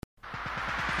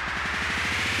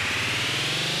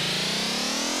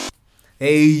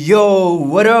Hey yo,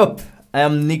 what up?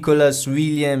 I'm Nicholas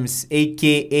Williams,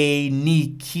 aka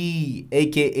Nikki,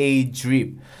 aka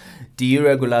Drip, the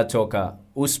irregular talker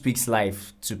who speaks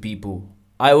life to people.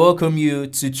 I welcome you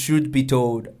to Truth Be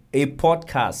Told, a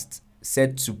podcast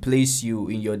set to place you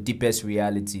in your deepest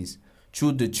realities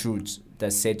through the truth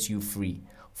that sets you free.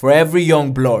 For every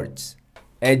young blood,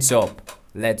 heads up,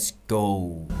 let's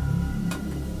go.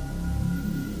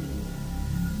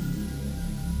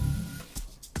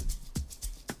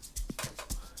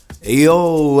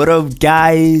 Yo, what up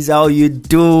guys? How you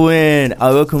doing?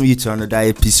 I welcome you to another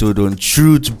episode on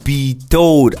Truth Be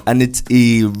Told, and it's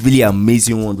a really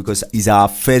amazing one because it's our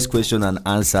first question and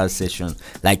answer session.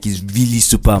 Like, it's really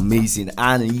super amazing.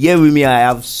 And here with me I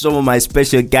have some of my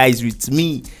special guys with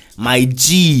me. My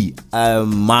G,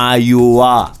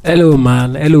 Muayowa. Hello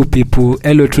man, hello people,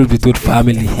 hello Truth Be Told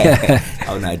family.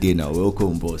 How na dey now?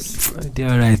 Welcome, boss. They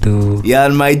alright though. Yeah,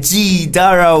 and my G,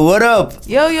 Idara, what up?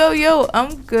 Yo,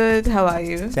 I'm good. How are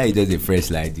you? Say you just a fresh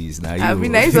like this now. I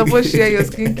mean, I supposed to share your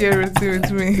skincare routine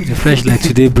with me. The fresh like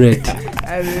today bread.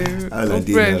 I'm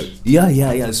fresh.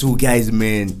 Yeah. So guys,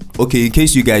 man, okay, in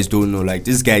case you guys don't know, like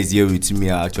this guy's here with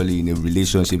me are actually in a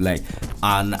relationship, like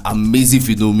an amazing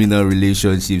phenomenal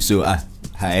relationship. So I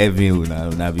have him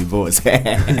when be boss.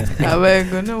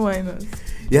 No, why not?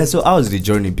 Yeah, so how's the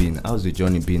journey been?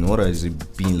 What has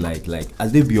it been like? Like,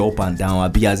 has it been up and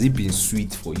down? Has it been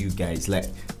sweet for you guys? Like,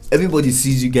 everybody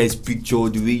sees you guys picture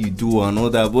the way you do and all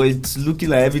that, but it's looking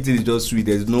like everything is just sweet.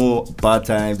 There's no bad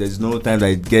time. There's no time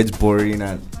that it gets boring.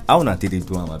 And how will not take it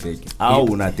do? I'm beg. How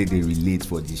will not take it relate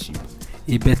for this ship?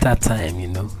 A better time, you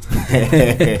know.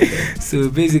 So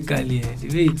basically, the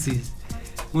way it is,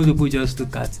 most people just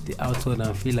look at the outward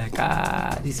and feel like,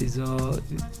 this is all.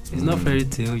 It's not fairy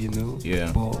tale, you know. Yeah.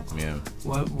 But yeah.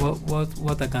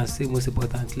 What I can say most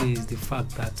importantly is the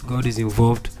fact that God is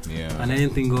involved. Yeah. And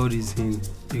anything God is in,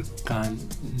 you can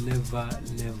never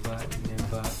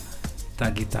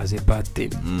tag it as a bad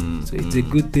thing. So it's a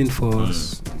good thing for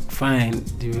us. Fine.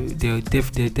 There are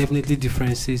definitely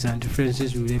differences, and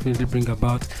differences will definitely bring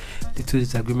about little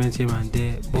disagreements here and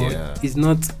there, but it's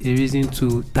not a reason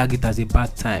to tag it as a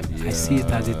bad time. I see it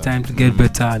as a time to get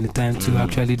better and a time to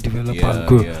actually develop and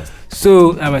grow.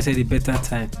 So as I said, a better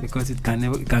time because it can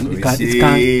only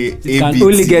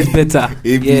get better.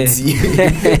 Yeah.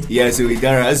 So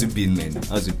Idara, how's it been, man?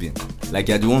 How's it been? Like,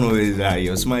 you're the one always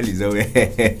your smile is always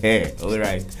all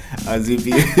right. How's it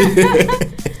been?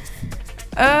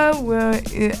 Well,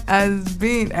 it has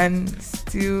been and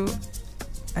still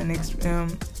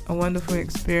a wonderful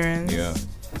experience. Yeah.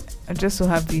 I'm just so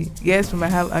happy. Yes, we might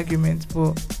have arguments,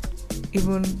 but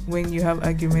even when you have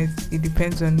arguments, it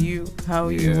depends on you how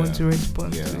you want to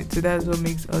respond to it. So that's what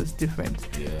makes us different.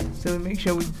 Yeah. So we make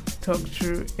sure we talk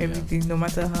through everything, no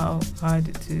matter how hard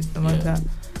it is, no matter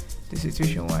the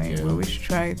situation we're in. We always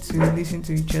try to listen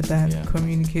to each other and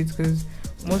communicate, because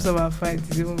most of our fights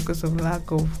is even because of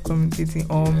lack of communicating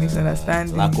or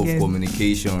misunderstanding. Lack of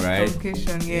communication, right?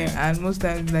 And most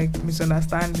times like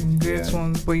misunderstanding, great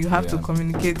ones, but you have to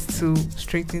communicate to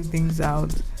straighten things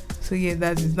out. So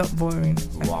that is not boring.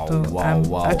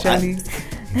 Wow. Actually,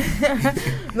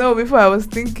 no. Before I was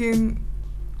thinking,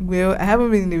 well, I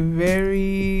haven't been in a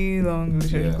very long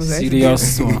relationship because I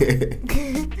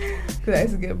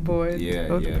used to get bored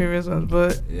of the previous ones.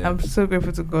 But I'm so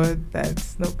grateful to God that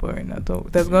it's not boring at all.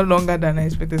 That's not longer than I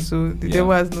expected. So the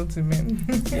devil has no to men.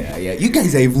 You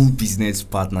guys are even business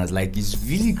partners. Like, it's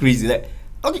really crazy. Like,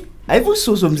 okay, I even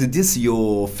saw something. This is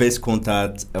your first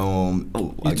contact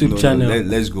YouTube channel.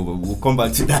 Let's go. We'll come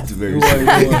back to that very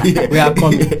soon. We are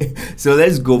coming. So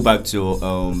let's go back to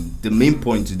the main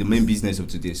point, the main business of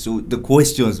today. So the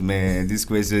questions, man. These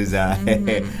questions are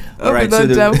all right. So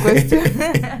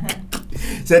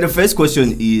so the first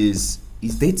question is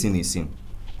dating a sin?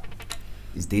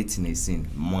 Is dating a sin?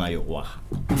 Muayowa.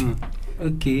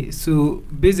 Okay, so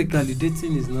basically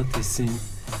dating is not a sin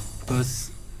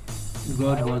because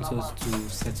God wants us to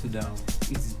settle down.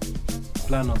 It's the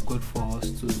plan of God for us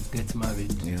to get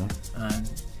married. Yeah. And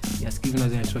He has given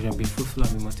us the instruction, be fruitful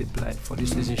and be multiplied. For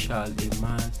this reason shall a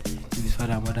man leave his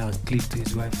father and mother and cleave to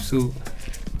his wife. So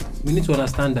we need to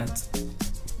understand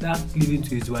that cleaving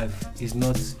to his wife is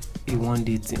not a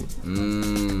one-day thing.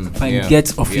 It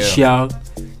gets official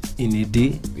in a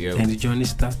day, and the journey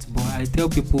starts. But I tell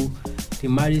people, the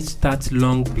marriage starts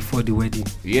long before the wedding.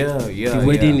 The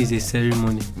wedding is a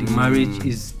ceremony. The marriage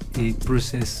is a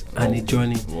process and a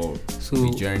journey. So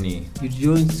a journey.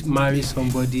 You don't marry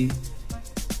somebody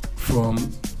from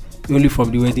only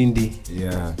from the wedding day?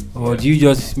 Yeah. Or do you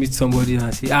just meet somebody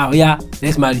and say, oh yeah,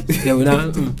 let's marry? Yeah, we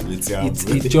now, it's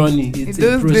a journey, it's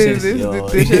a process.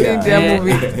 Their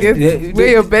movie. Wear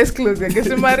your best clothes, they're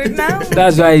getting married now.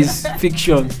 That's why it's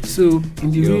fiction. So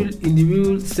in the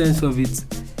real sense of it,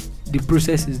 the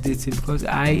process is dating, because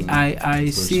I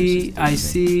see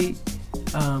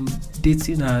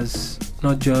dating as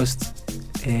not just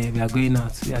we are going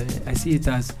out. I see it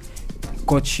as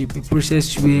courtship, a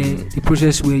process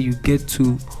where you get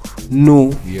to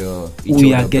know who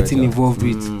you are getting involved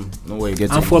with.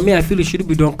 And for me, I feel it should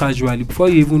be done casually before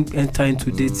you even enter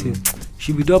into dating.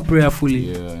 Should be done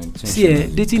prayerfully. See,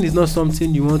 dating is not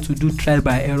something you want to do trial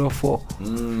by error for.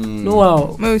 No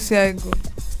how. Maybe say I go.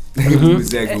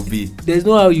 There's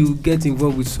no how you get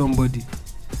involved with somebody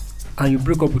and you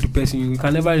break up with the person, you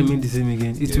can never remain the same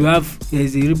again. It will have,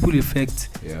 there's a ripple effect.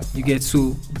 You get,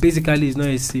 so basically it's not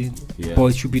a sin, but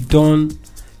it should be done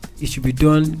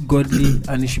godly,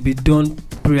 and it should be done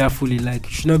prayerfully. Like,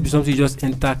 it should not be something you just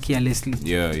enter carelessly.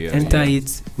 Enter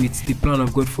it with the plan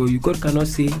of God for you. God cannot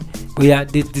say, oh yeah,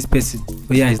 date this person, oh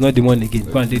yeah, it's not the one again,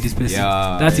 go and date this person.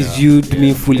 That is you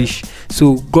being foolish.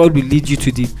 So God will lead you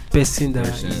to the person that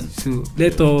is. So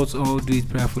let us all do it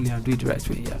prayerfully and do it right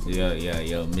way.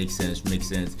 Makes sense.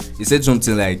 He said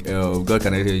something like, God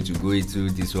cannot tell you to go into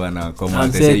this one and come out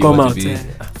and say you want to be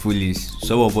foolish.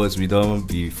 Some of us, we don't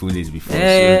be foolish before.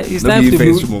 It's time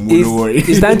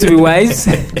to be wise.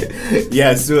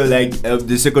 Yeah, so like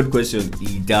the second question,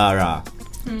 Idara.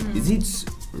 Is it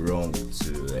wrong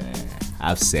to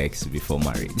have sex before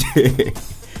marriage?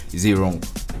 Is it wrong?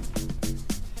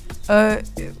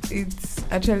 It's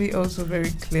actually also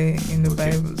very clear in the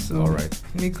Bible. So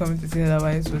me coming to say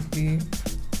otherwise would be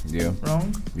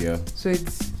wrong. So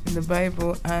it's in the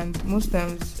Bible, and most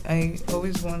times I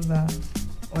always wonder,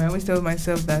 or I always tell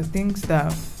myself that things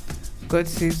that God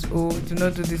says, oh, do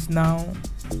not do this now,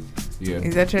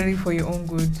 it's actually for your own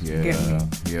good. Get me?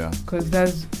 Because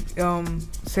that's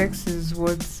sex is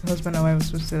what husband and wife are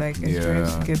supposed to like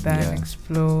experience together and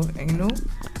explore, and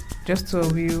just to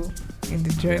you in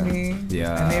the journey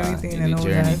and everything and all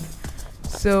that.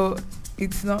 So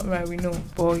it's not right, we know,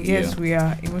 but yes, we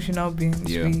are emotional beings.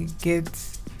 We get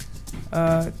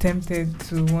tempted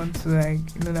to want to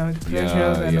now the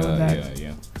pleasures and all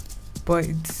that. But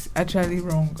it's actually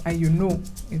wrong, and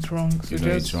it's wrong. So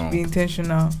just be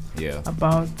intentional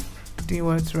about doing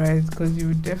what's right, because you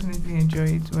would definitely enjoy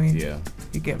it when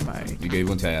you get married. You can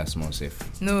even tire small safe.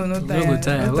 No, not tired. No,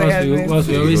 tired. What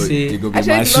we always say.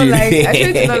 Actually,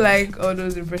 it's not like all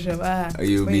those impressions.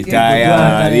 You'll be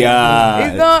tired.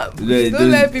 It's not.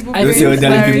 Don't let people don't say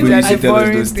other people you should tell us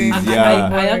those things.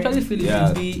 I actually feel it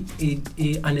should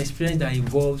be an experience that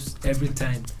evolves every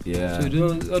time. So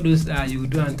don't all those you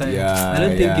do and tired. I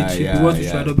don't think it should be what you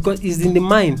should do, because it's in the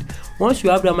mind. Once you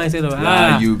have that mindset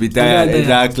of you'll be tired,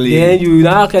 exactly. Then you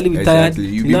now actually be tired.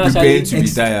 You'll be prepared to be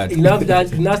tired. You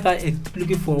now start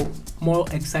looking for more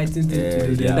exciting things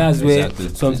to do. That's where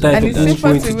sometimes people go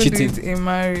into cheating. Do it in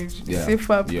marriage.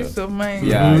 Safer peace of mind.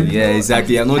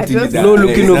 Exactly. I'm not thinking that. No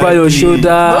looking over your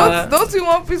shoulder. Don't you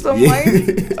want peace of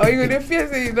mind? Or you gonna fear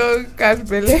say you don't catch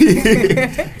belly?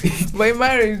 But in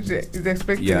marriage, it's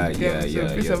expected.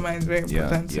 So peace of mind is very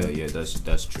important.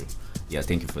 That's true.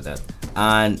 Thank you for that.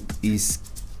 And is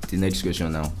the next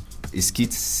question now? Is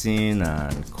kissing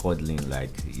and cuddling,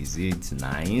 is it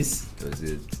nice? Is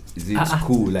it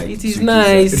cool? It is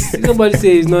nice. Nobody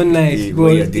say it's not nice,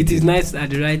 but it is nice at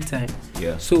the right time.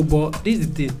 So, but this is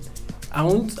the thing. I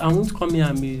won't come here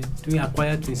and be doing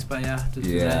acquire to inspire to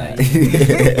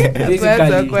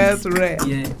acquire to write.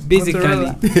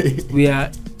 Basically, we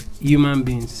are human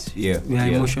beings. We are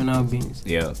emotional beings.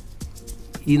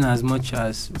 In as much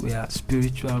as we are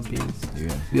spiritual beings,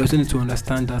 we also need to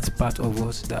understand that part of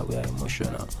us that we are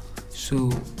emotional.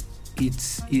 So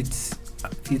it's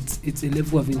a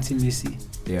level of intimacy.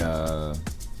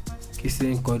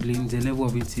 Kissing and cuddling is a level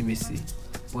of intimacy,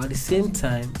 but at the same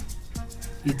time,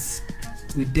 it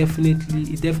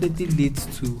definitely leads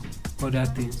to other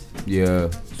things.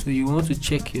 So you want to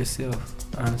check yourself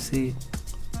and say,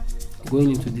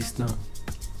 going into this now,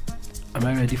 am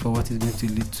I ready for what it's going to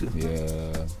lead to?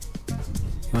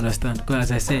 You understand? Because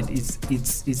as I said,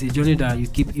 it's a journey that you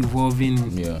keep evolving.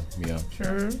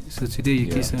 Sure. So today you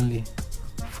kiss only.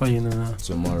 For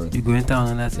tomorrow you go enter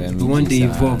on that thing. One day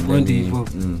evolve.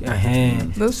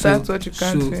 Don't start what you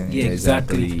can't say.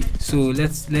 Exactly. So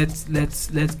let's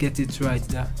get it right.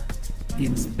 That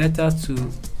it's better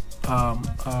to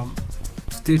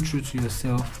stay true to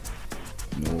yourself.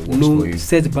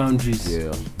 Set boundaries.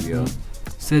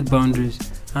 Set boundaries,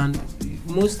 and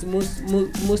most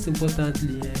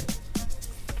importantly,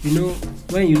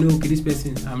 when okay, this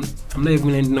person, I'm not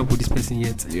even ending up with this person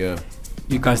yet. Yeah.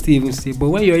 You can still even say, but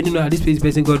when you already know this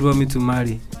person God want me to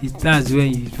marry, that's when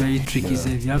it's very tricky. So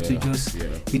you have to just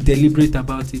be deliberate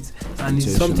about it, and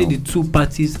it's something the two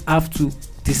parties have to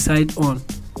decide on.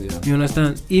 Yeah. You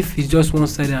understand? If it's just one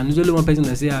sided and there's only one person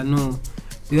that say, no,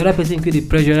 the other person could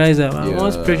pressurize her. And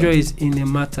once pressure is in a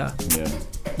matter,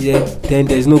 then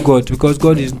there's no God, because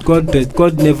God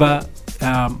never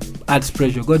adds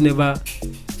pressure. God never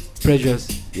pressures.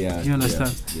 Yeah. You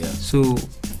understand? Yeah. So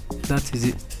that is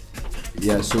it.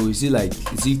 Yeah. So is it like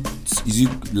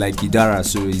Idara?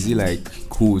 So is it like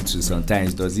cool to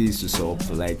sometimes? Does it used to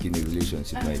solve like in a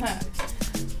relationship like?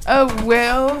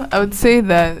 Well, I would say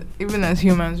that even as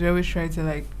humans, we always try to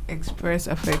like express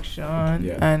affection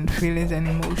and feelings and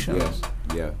emotions.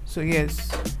 Yeah. So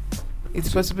yes,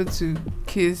 it's possible to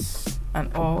kiss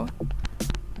and all,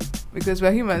 because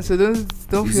we're humans. So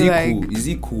don't feel like. Cool? Is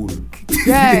it cool?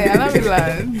 Yeah, allow me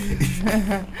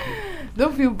land.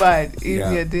 Don't feel bad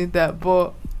if you're doing that,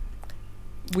 but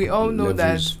we all know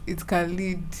that it can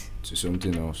lead to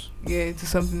something else. Yeah, to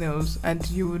something else, and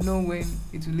you will know when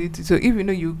it will lead to. So if you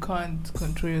know you can't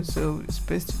control yourself, it's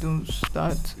best to don't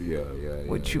start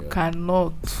what you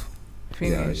cannot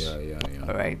finish. Yeah.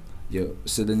 All right. Yeah.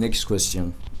 So the next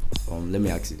question, let me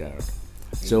ask you that.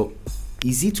 So,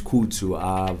 is it cool to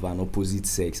have an opposite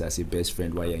sex as a best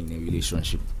friend while you're in a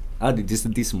relationship? How did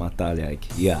this matter? Like,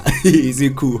 is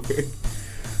it cool?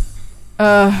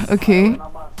 Okay.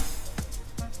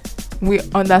 We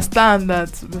understand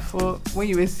that before, when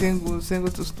you were single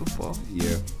to stupor,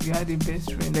 you had a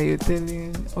best friend that you're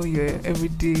telling all your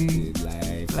everyday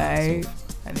life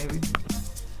and everything.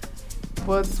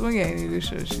 But when you're in a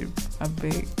relationship, I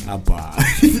beg. I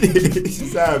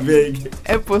beg.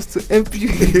 Help us to help you.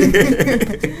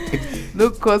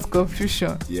 Don't cause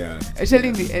confusion. Yeah. Actually,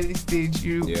 in the early stage,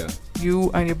 you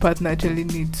and your partner actually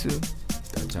need to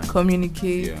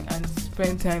communicate and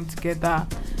spend time together.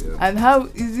 And how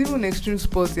is even extreme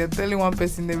sports, you're telling one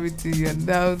person everything, you're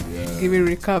now giving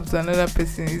recap to another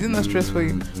person. Is it not stress for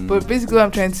you? But basically what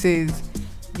I'm trying to say is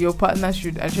your partner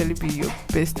should actually be your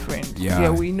best friend.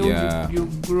 We know you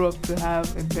grew up to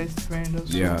have a best friend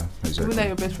also. Exactly. Even that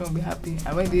your best friend will be happy,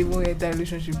 and when they even enter a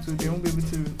relationship too, they won't be able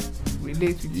to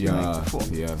relate with you like before.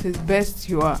 So it's best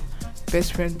you are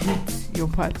best friend with your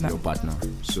partner.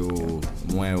 So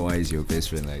Muayowa is your best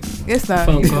friend, like? Yes, now.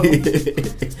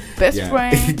 Best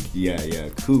friend. Yeah.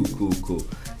 Cool.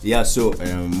 Yeah. So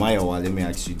Muayowa, let me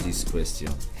ask you this question.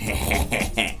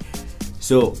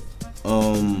 So,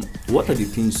 what are the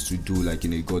things to do like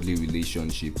in a godly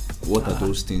relationship? What are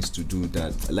those things to do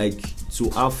that like to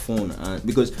have fun? And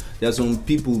because there are some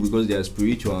people, because they are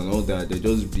spiritual and all that, they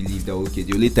just believe that okay,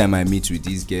 the only time I meet with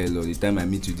this girl or the time I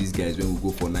meet with this guy is when we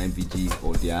go for 9VG,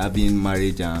 or they are having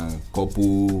marriage and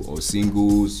couple or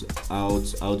singles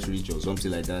outreach or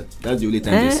something like that. That's the only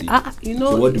time they see.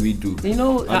 So what do we do?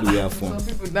 How do we have fun? Some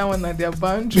people that one at their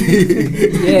boundary.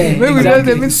 Maybe we don't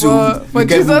meet for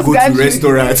Jesus go to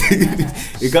restaurant.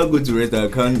 You can't go to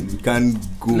restaurant. You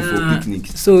can't go for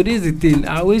picnics. So this is the thing.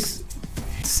 I always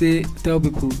tell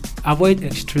people, avoid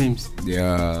extremes.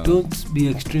 Don't be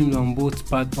extreme on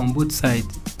both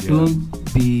sides.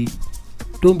 Don't be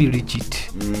rigid.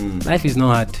 Life is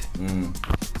not hard.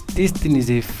 This thing is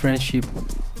a friendship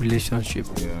relationship.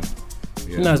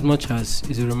 In as much as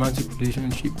it's a romantic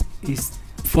relationship, it's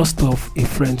first off a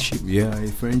friendship. A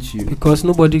friendship. Because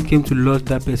nobody came to lord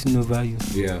that person over you.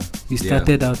 You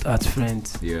started out as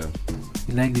friends. You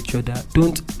liked each other.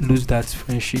 Don't lose that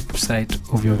friendship side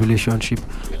of your relationship.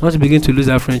 Once you begin to lose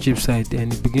that friendship side,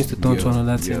 then it begins to turn to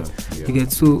another thing. You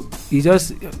get so it's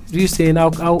just you saying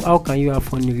how can you have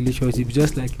fun in a relationship?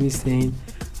 Just like me saying,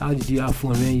 how did you have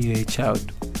fun when you were a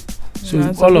child? So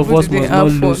all of us must not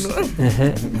lose.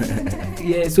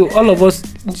 So all of us,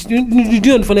 you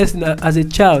do understand that as a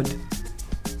child,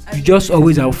 you just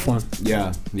always have fun.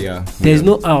 There's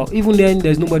no how. Even then,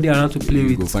 there's nobody around to play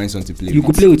with. You go find something to play with. You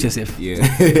go play with yourself. You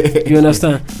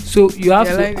understand? So you have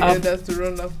to have to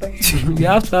run after. You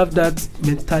have to have that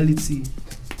mentality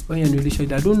when you're in a relationship.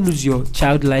 That don't lose your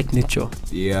childlike nature.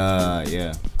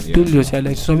 Don't lose your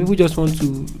childlike. Some people just want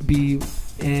to be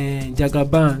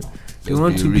Jagaban. They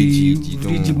want to be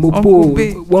rigid,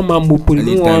 mopo, one man mopo.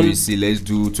 Anytime you see, let's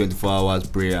do 24 hours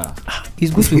prayer.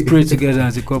 It's good to pray together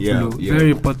as a couple.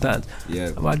 Very important.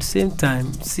 But at the same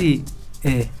time, see,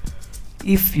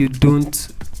 if you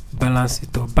don't balance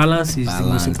it up, balance is the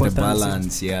most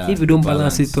important thing. If you don't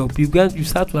balance it up, you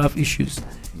start to have issues.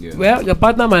 Well, your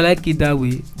partner might like it that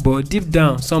way, but deep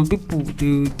down, some people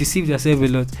they deceive themselves a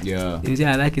lot. They say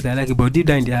I like it, but deep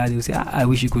down in their heart, they say I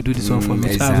wish you could do this one for me.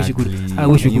 Exactly. I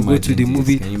wish we could go to the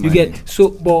movie. You get so,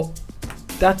 but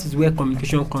that is where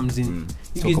communication comes in.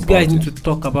 You guys need to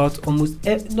talk about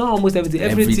not almost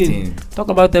everything. Talk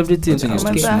about everything.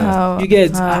 You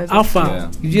get how far?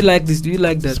 Do you like this? Do you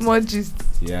like that? Small gist.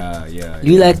 Do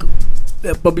you like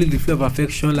public display of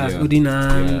affection, like holding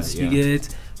hands? You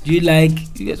get. Do you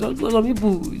get some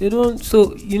people they don't,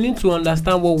 so you need to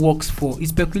understand what works for.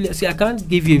 It's peculiar. See, I can't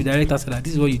give you a direct answer that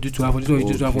this is what you do to have, this is what you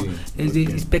do to have.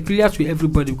 It's peculiar to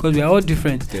everybody because we are all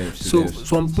different. So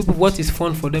some people, what is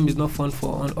fun for them is not fun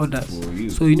for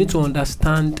others. So you need to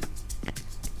understand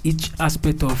each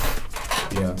aspect of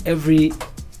every.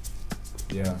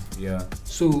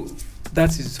 So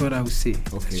that is what I would say.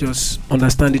 Just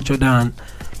understand each other and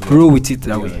roll with it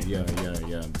that way.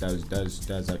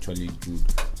 That's actually good.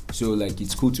 So like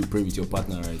it's cool to pray with your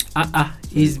partner, right?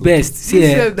 It's best. See,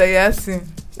 that you're asking.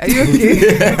 Are you okay?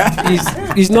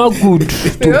 It's not good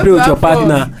to pray with your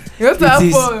partner.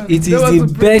 It is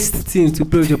the best thing to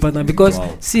pray with your partner because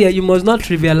see, you must not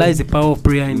trivialize the power of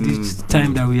prayer in this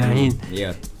time that we are in.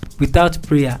 Without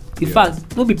prayer, in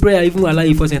fact, no be prayer even allow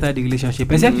you first enter the relationship.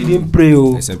 Except you didn't pray.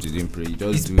 Except you didn't pray.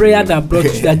 It's prayer that brought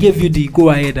you, that gave you the go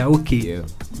ahead.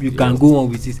 You can go on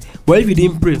with it. But if you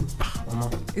didn't pray,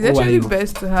 it's actually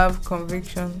best to have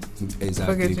conviction.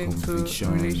 Exactly,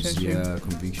 convictions.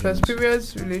 Because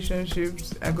previous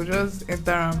relationships, I could just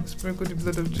enter and sprinkle the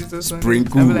blood of Jesus on it.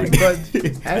 I'd be like, God,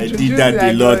 I did that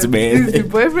a lot, man. This is the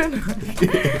boyfriend.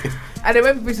 And then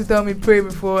when people used to tell me pray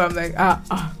before, I'm like,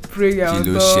 prayer. I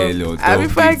mean,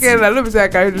 if I get, I love I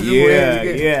carry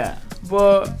the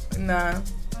But nah,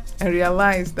 I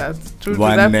realized that through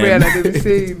that prayer that they were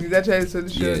saying is actually a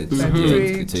solution.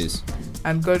 It is.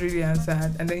 And God really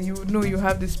answered, and then you know you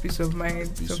have this peace of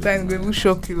mind. Sometimes it will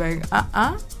shock you, like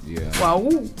wow,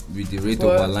 with the rate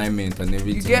of alignment and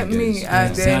everything. You get me,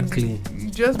 and then you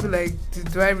just be like,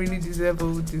 do I really deserve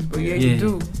all this? But you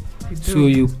do. So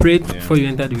you prayed before you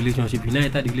enter the relationship. You now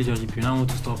enter the relationship. You now want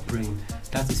to stop praying.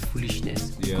 That is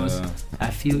foolishness. Because I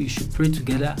feel you should pray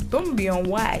together. Don't be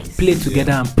unwise. Play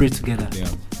together and pray together.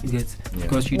 You get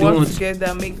because you don't want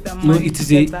together make them. No, it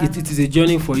is a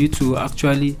journey for you to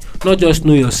actually not just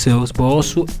know yourselves but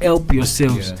also help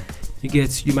yourselves. You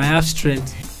get, you might have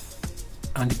strength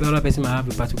and the other person might have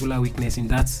a particular weakness in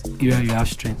that area you have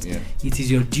strength. It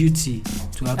is your duty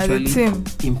to actually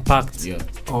impact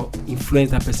or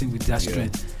influence that person with that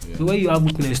strength. So when you have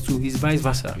weakness too, it's vice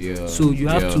versa. So you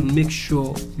have to make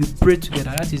sure you pray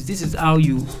together. This is how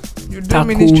you do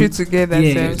ministry together.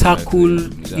 You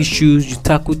tackle issues, you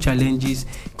tackle challenges.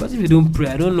 Because if you don't pray,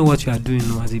 I don't know what you are doing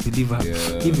now as a believer.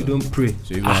 If you don't pray,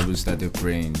 so if you have started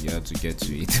praying, you have to get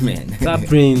to it, man. Start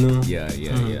praying, no?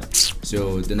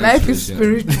 So the next life is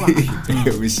spiritual.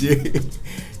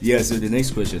 So the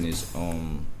next question is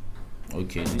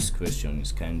okay, this question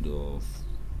is kind of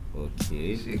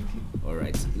okay. All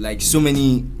right. Like so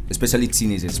many, especially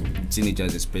teenagers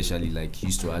especially, like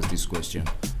used to ask this question.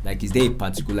 Like, is there a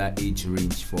particular age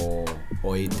range for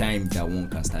or a time that one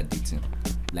can start dating?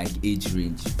 Like age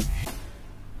range.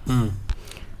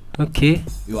 Okay.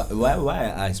 Why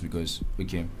I ask? Because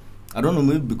I don't know,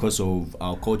 maybe because of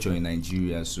our culture in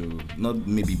Nigeria, so not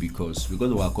maybe because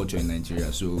of our culture in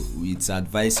Nigeria, so it's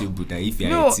advisable that if you're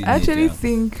a teenager. I actually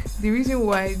think the reason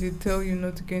why they tell you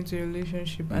not to get into a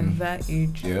relationship at that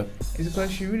age is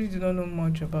because you really do not know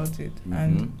much about it.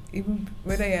 And even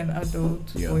whether you're an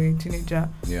adult or a teenager,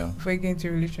 before you get into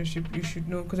a relationship, you should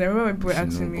know. Because I remember when people were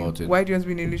asking me, why do you want to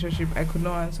be in a relationship? I could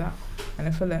not answer. And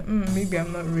I felt like, maybe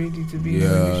I'm not ready to be in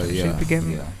a relationship, you get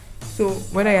me? So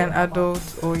whether you're an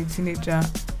adult or a teenager,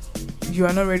 you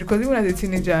are not ready. Because even as a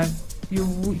teenager,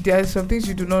 there are some things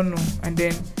you do not know. And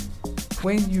then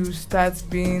when you start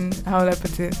being, how will I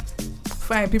put it?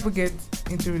 Fine, people get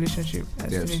into relationship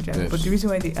as teenagers. But the reason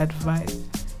why they advise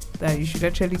that you should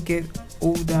actually get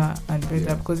older and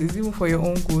better, because it's even for your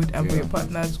own good and for your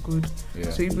partner's good.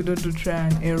 So if you don't do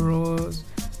trial and errors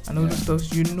and all those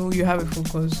stuff, you know you have a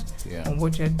focus on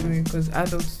what you're doing, because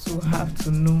adults too have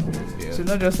to know. So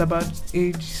not just about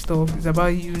age stuff, it's about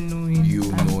you knowing,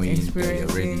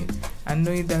 experiencing, and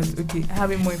knowing that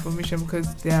having more information,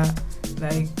 because they are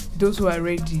like those who are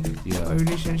ready for a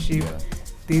relationship.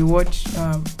 They watch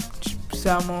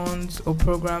sermons or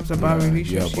programs about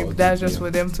relationship. That's just for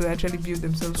them to actually build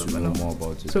themselves up. Know more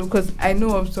about it. So because I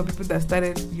know of some people that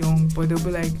started young, but they'll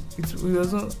be like it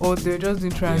wasn't, or they're just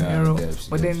doing trial and error.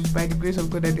 But then by the grace of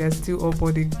God that they are still up,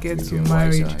 or they get to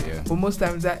marriage. But most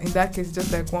times that in that case it's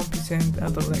just like 1%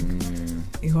 out of like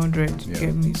 100. You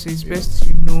get me? So it's best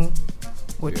you know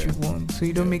what you want, so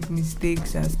you don't make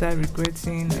mistakes and start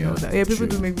regretting and all that. Yeah, people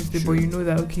do make mistakes, but you know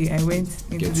that okay, I went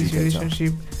into this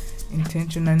relationship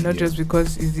intentional, not just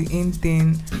because it's the in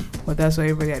thing, but that's what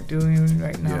everybody are doing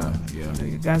right now. So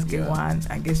you guys get one,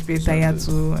 I guess pay tired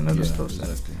too, and all those stuff.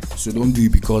 Exactly. So don't do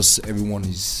it because everyone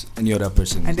is any other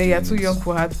person. And then you're too young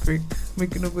for heartbreak,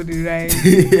 making nobody right.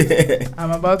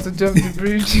 I'm about to jump the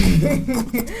bridge.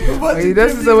 But you don't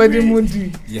see somebody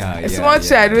moody. A small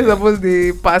child who's supposed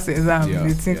to pass exam,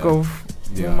 they think of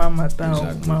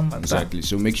Exactly.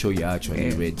 So make sure you're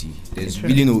actually ready. There's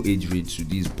really no age range to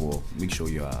this, but make sure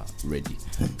you are ready.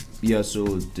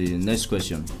 So the next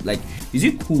question, like, is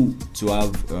it cool to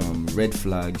have red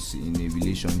flags in a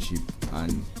relationship,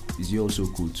 and is it also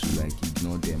cool to like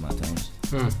ignore them at times?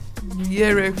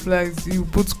 Yeah, red flags, you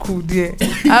put cool there.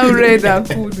 How red and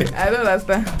cool? I don't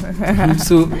understand.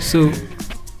 So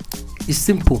it's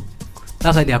simple.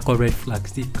 That's why they are called red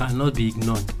flags. They cannot be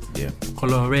ignored.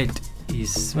 Color red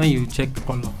is when you check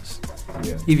colors.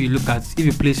 If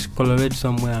you place color red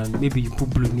somewhere and maybe you put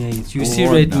blue near it, you see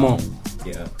red more.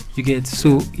 You get,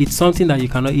 so it's something that you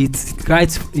cannot, it's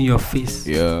right in your face.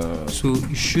 So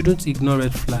you shouldn't ignore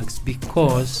red flags,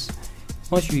 because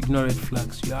once you ignore red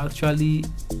flags, you're actually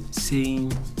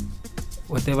saying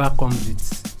whatever comes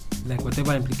with, like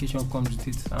whatever implication comes with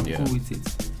it, I'm cool with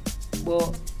it.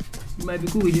 But you might be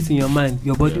cool with it in your mind,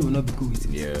 your body will not be cool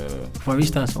with it. For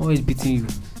instance, someone is beating you.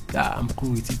 I'm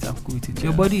cool with it.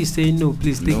 Your body is saying no,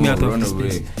 please take me out of this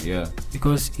place.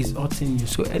 Because it's hurting you.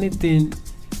 So anything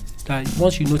that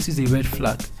once you notice a red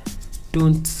flag,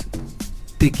 don't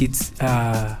take it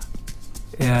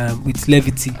with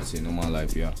levity. That's a normal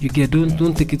life, You get,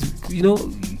 don't take it. You know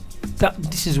that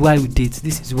this is why we date.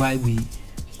 This is why we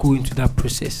go into that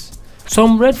process.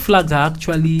 Some red flags are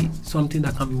actually something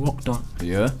that can be worked on.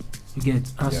 You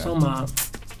get, and some are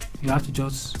you have to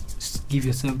just give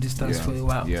yourself distance for a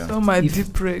while. Some are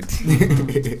deep red.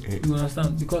 You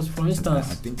understand? Because for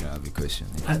instance, I think I have a question.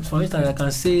 For instance, I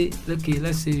can say, okay,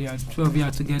 let's say you are 12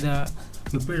 years together,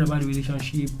 you prayed about the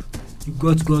relationship, you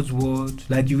got God's word,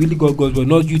 like you really got God's word,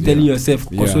 not you telling yourself,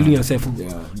 consoling yourself.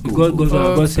 You got God's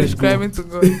word, God says go. To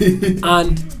God.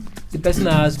 And the person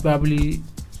has probably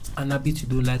an habit you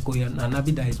don't like, or an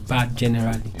habit that is bad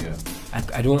generally.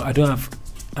 I don't have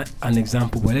an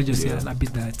example, but let's just say an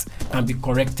habit that can be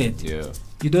corrected.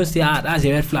 You don't say, that's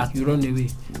a red flag, you run away.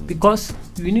 Because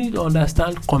you need to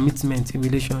understand commitment in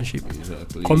relationship.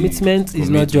 Commitment is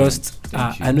not just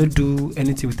I don't do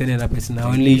anything with any other person, I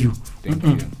only you.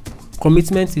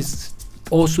 Commitment is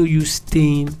also you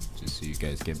staying just so you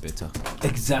guys get better.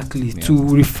 Exactly, to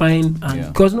refine, and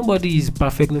because nobody is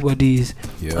perfect, nobody is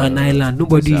an island,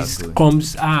 nobody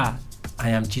comes I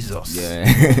am Jesus.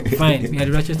 Fine, we are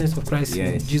the righteousness of Christ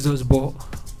in Jesus, but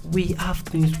we have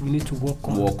things we need to work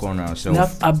on ourselves. We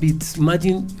have habits.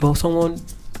 Imagine someone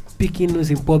picking nose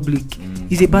in public.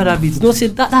 It's a bad habit. Don't say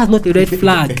that's not a red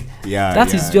flag.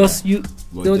 That is just you.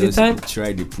 But there was a time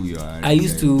try to pull your hand. I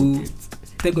used to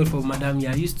thank God for Madam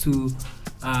here. I used to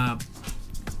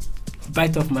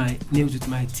bite off my nails with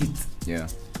my teeth.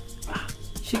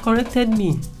 She corrected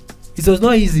me. It was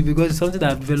not easy because it's something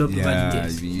that I've developed over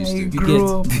the years.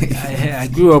 I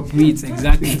grew up with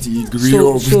exactly. You grew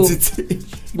up with it.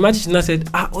 Imagine she now said,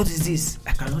 what is this?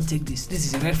 I cannot take this. This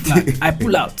is a red flag. I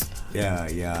pull out.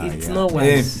 It's not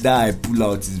wise. That I pull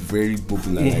out is very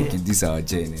popular. Like in this our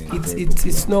chain.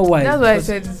 It's not wise. That's why I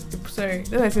said. That's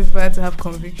why I said it's better to have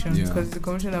conviction, because the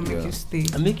conviction that make you stay.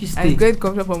 And make you stay. And get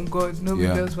conviction from God, nobody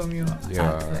else from you.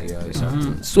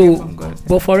 Exactly. So,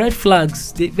 but for red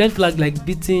flags, the red flag like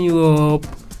beating you up,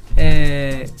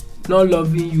 not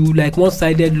loving you, like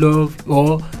one-sided love,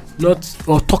 or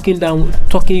talking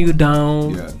you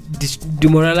down,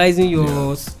 demoralizing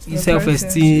your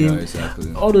self-esteem,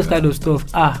 all those kind of stuff.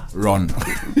 Run.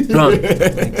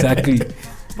 Exactly.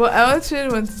 But I actually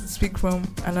want to speak from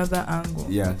another angle.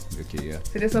 So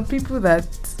there's some people that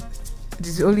it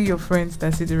is only your friends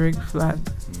that see the red flag,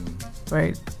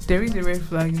 right? There is a red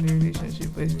flag in the relationship,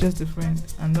 but it's just the friend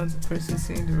and not the person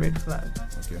seeing the red flag.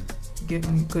 Get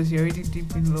me? Because you're already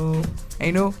deep in love. And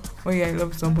you know when you're in love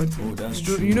with somebody,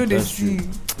 you know they see.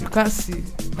 You can't see,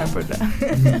 my brother.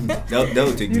 that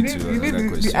will take me to another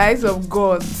question. The eyes of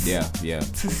God. To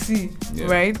see,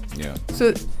 right?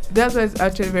 So that's why it's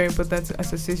actually very important to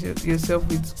associate yourself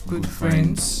with good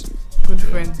friends. Good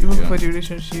friends, even before the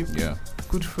relationship.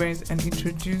 Good friends, and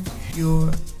introduce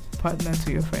your partner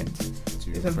to your friends.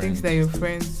 There's some things that your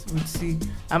friends would see.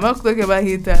 I'm not talking about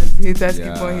haters. Haters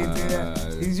keep on hating.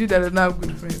 It's you that don't have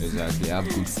good friends. Exactly, have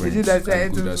good friends. It's you that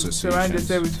decide to surround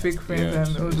yourself with fake friends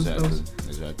and all those stuff.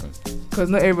 Exactly. Because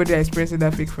not everybody is experiencing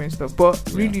that fake friend stuff. But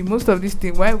really, most of these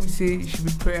things, why we say you should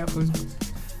be prayerful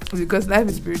because life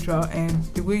is spiritual, and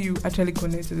the way you actually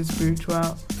connect to the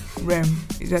spiritual realm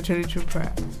is actually through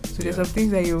prayer. So there's some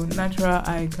things that your natural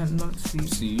eye cannot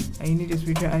see, and you need your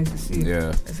spiritual eyes to see.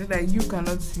 Yeah. I said that you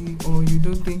cannot see, or you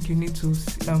don't think you need to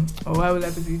see, or why will I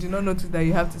say you do not notice that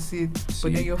you have to see it,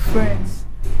 but then your friends,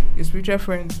 your spiritual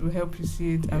friends will help you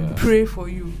see it and pray for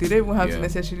you. They don't even have to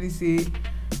necessarily say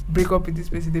break up with this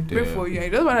person. They pray for you, and it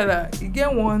doesn't matter that you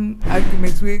get one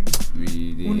argument with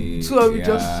two of you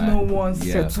just no one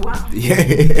settle.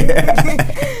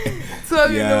 Two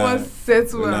of you no one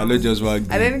settle. And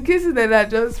then in cases like that,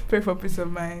 just pray for peace of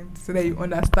mind so that you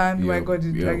understand why God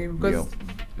is dragging. Because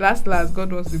last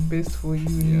God wants the best for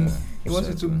you. He wants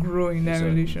you to grow in that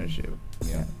relationship.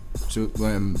 So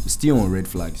still on red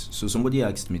flags. So somebody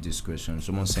asked me this question.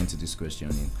 Someone sent this question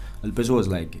in. And the person was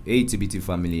like, "Hey, TBT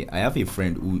family, I have a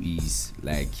friend who is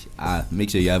like, make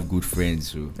sure you have good friends."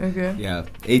 So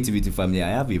hey, TBT family, I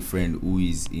have a friend who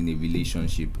is in a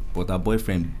relationship, but her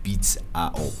boyfriend beats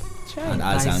her up and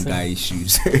has anger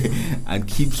issues and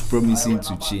keeps promising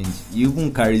to change. He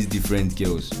even carries different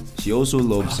girls. She also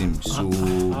loves him so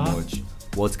much.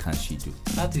 What can she do?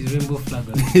 That is rainbow flag.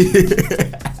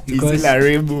 Because it's like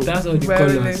rainbow. That's all the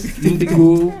colors.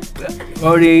 Indigo,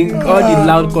 orange, all the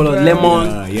loud colors,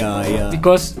 lemon. Yeah.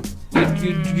 Because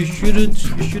you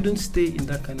shouldn't stay in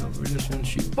that kind of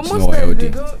relationship. But most times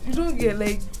you don't get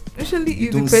like, especially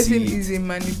if the person is a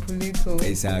manipulator.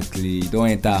 Exactly. You don't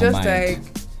enter just mind.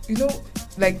 Like,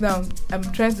 like now I'm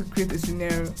trying to create a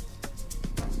scenario.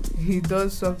 He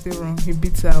does something wrong, he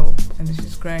beats her up, and then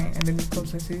she's crying, and then he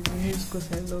comes and says, "It's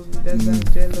because I love you, that's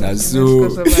I'm jealous. That's so.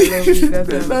 Because of I love you,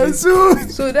 that's so."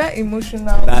 So that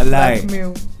emotional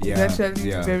blackmail is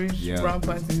actually very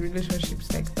rampant in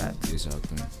relationships like that.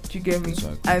 Exactly. Do you get me?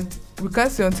 Exactly. And we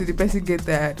can't say until the person get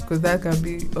tired, because that can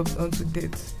be up onto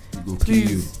death.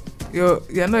 Please, your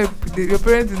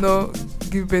parents did not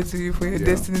give birth to you for your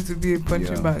destiny to be a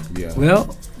punching bag. Yeah.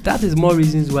 Well, that is more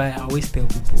reasons why I always tell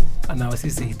people, and I will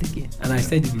still say it again, and I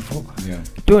said it before.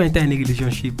 Don't enter any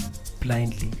relationship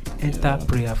blindly. Enter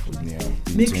prayerfully.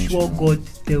 Make sure God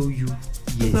tell you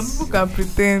yes. Some people can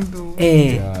pretend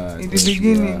in the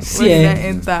beginning when they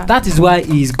enter. That is why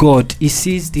He is God. He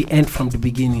sees the end from the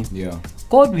beginning.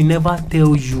 God will never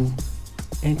tell you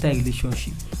enter a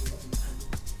relationship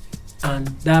and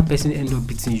that person end up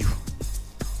beating you.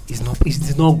 It's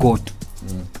not God.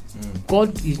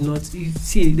 God is not.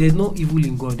 See, there's no evil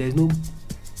in God. There's no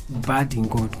bad in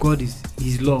God. God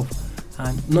is love,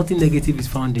 and nothing negative is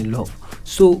found in love.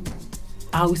 So,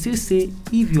 I would still say,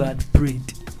 if you had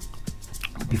prayed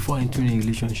before entering a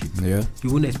relationship,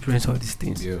 you won't experience all these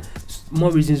things.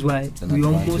 More reasons why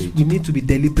we need to be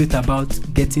deliberate about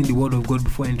getting the word of God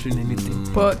before entering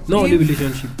anything. But not only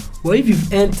relationship. But if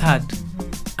you've entered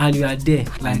and you are there,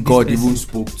 like God even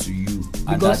spoke to you,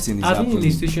 and that thing is I've happening. been in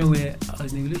a situation where I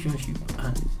was in a relationship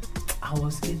and I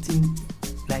was getting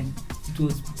like, it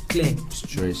was clear,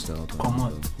 stressed out. Come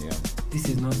on, this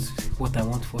is not what I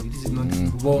want for you. This is not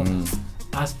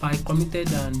as by committed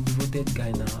and devoted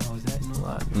guy now, I was like,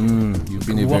 no, you've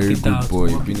been a very good boy.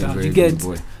 You've been a very good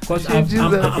boy. Because I'm of the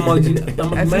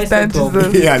mindset of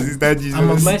Assistant Jesus. I'm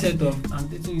of mindset of I'm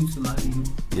dating you to marry you.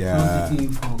 Not dating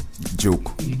you for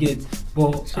joke. You get.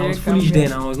 But I was foolish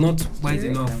then. I was not wise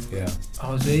enough.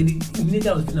 I was already. Immediately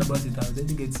I was thinking about it. I was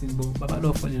already getting. But Baba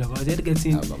don't fall in love. I was already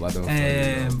getting.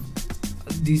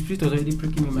 The spirit was already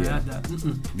pricking me in my heart that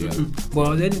but I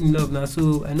was already in love now,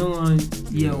 so I know one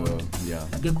year old.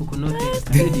 I get coconut taste,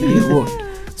 I get the year old.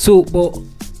 So, but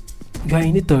you are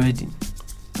in it already.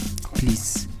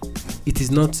 Please, it is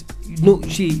not. You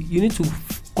need to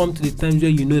come to the times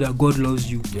where you know that God loves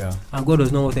you, and God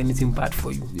does not want anything bad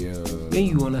for you. When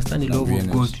you understand the love of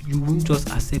God, you won't just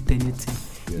accept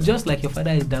anything. Just like your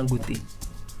father is Dangote,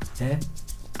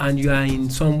 and you are in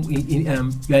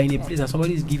you are in a place and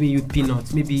somebody is giving you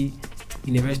peanuts, maybe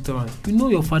in a restaurant. You know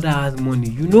your father has money.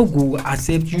 You know go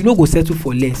accept. You know go settle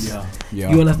for less. You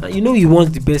understand. You know he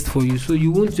wants the best for you, so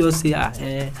you won't just say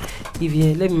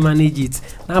let me manage it.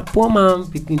 Now poor man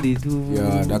picking they do.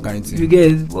 That kind of thing. You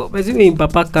get, but in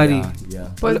Papa carry.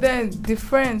 But then the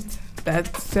friend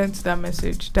that sent that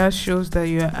message, that shows that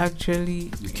you are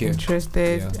actually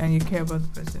interested and you care about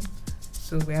the person.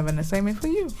 So we have an assignment for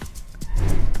you.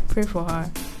 Pray for her,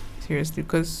 seriously,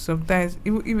 because sometimes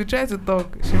if you try to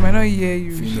talk, she might not hear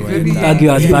you. She really argue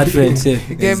as bad friends.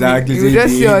 Exactly. You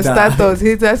just see on status,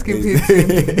 haters keep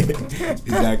hitting.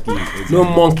 Exactly. No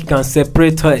monkey can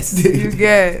separate us. You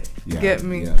get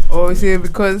me, or say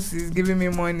because he's giving me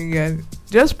money,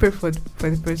 just pray for the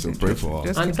person. So pray for her.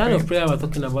 And the kind of prayer we're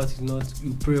talking about is not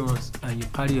you pray once and you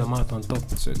carry your mouth on top.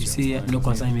 You say no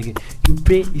concern me again. You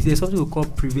pray. There's something we call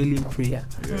prevailing prayer.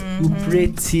 You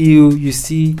pray till you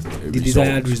see the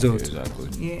desired result. Exactly.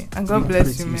 Yeah, and God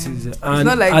bless you, man. It's And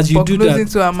not like as you do that,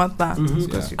 into a matter.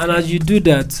 And as you do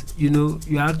that,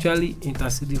 you're actually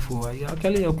interceding for her. You're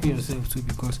actually helping yourself too,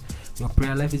 because your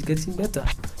prayer life is getting better.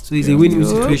 So it's a win-win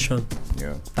situation.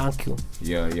 Yeah. Thank you.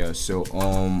 Yeah. So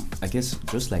I guess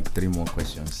just like 3 more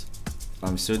questions.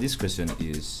 So this question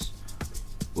is,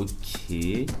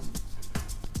 okay,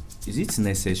 is it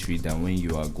necessary that when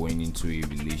you are going into a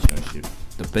relationship,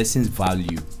 the person's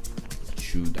value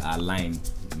should align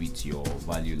with your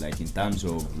value, like in terms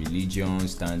of religion,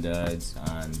 standards,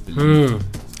 and belief?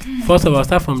 First of all,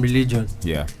 start from religion.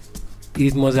 Yeah.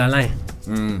 It must align.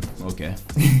 Okay.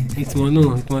 It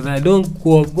must align. Don't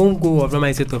go of the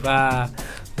mindset of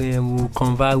we'll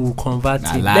convert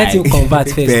him. Let him convert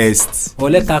first. Or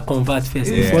let her convert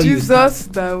first. It's Before Jesus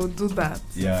that will do that.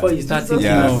 Yeah. Before you start taking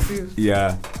off.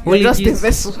 Yeah. You're just a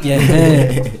vessel.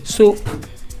 Yeah. So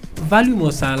value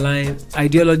must align,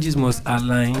 ideologies must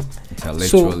align.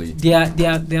 Intellectually. So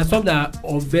there are some that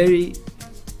are of very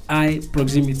high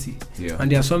proximity. Yeah.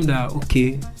 And there are some that are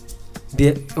okay.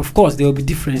 Of course there will be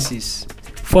differences.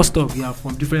 First off, you are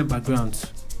from different backgrounds.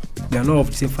 You are not of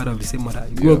the same father, of the same mother.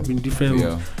 You grew up in different.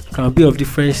 You can be of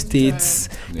different states.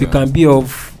 You can be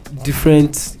of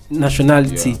different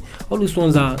nationality. All those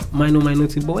ones are minor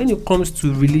things. But when it comes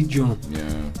to religion,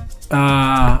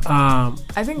 I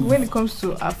think when it comes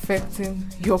to affecting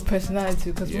your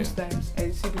personality, because most times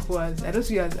I see people as, I don't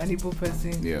see you as an Igbo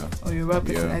person or Yoruba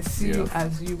person. I see you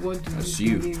as you. What do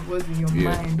you believe? What's in your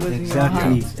mind? What's in your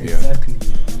heart? Exactly.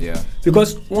 Yeah.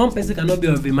 Because one person cannot be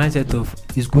of the mindset of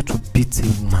it's good to beat a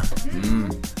woman,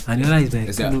 and the other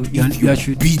is like, you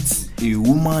should beat a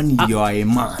woman. You are a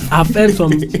man. I've heard some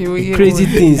crazy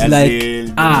things like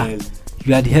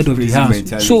you are the head of the house.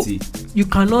 Mentality. So you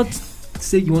cannot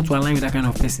say you want to align with that kind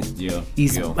of person.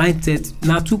 His mindset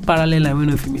now two parallel line when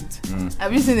you meet.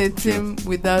 Have you seen a team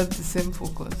without the same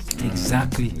focus?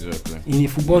 Exactly. In a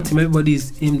football team, everybody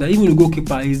is aimed at, even the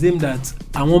goalkeeper is aimed at,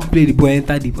 I won't play the ball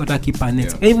enter the other keeper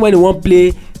net. Even when you won't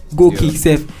play goal kick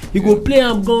safe, you go play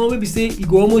and go maybe say you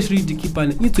go almost reach the keeper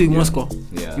net. Into you must score.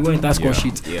 You want enter score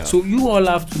sheet. So you all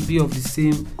have to be of the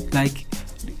same, like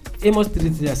Amos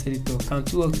 3:3 I said it all. Can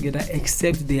two work together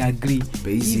except they agree?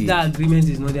 Basic. If that agreement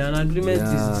is not there, an agreement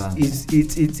is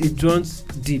it runs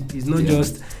deep. It's not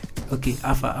just okay,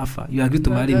 alpha. You agree to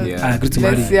marry me, I agree to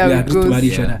marry you. We agree to marry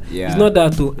each other. It's not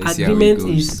that though. Agreement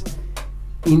is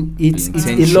it's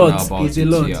a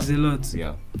lot.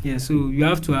 Yeah. So you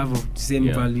have to have the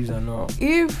same values and all.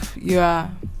 If you are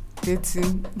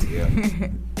dating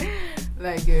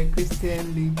like a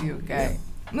Christian lady or guy,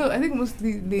 no, I think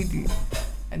mostly lady.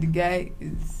 And the guy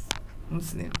is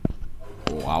Muslim.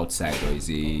 Or outside, or is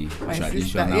he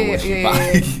traditional worshiper?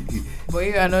 Yeah. But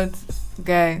you are not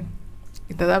guy.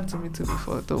 It has happened to me too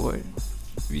before, don't worry.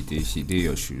 She did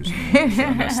your shoes. She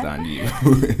understand you.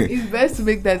 It's best to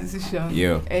make that decision.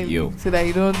 So that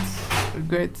you don't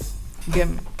regret. Get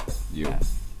me?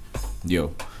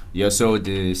 So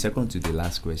the second to the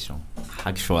last question,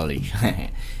 actually.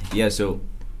 So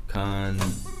can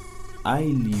I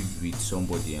live with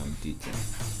somebody I'm dating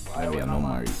when we are not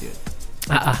married yet?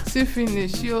 To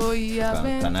finish,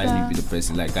 can I live with the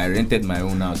person? Like I rented my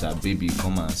own house, baby,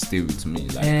 come and stay with me.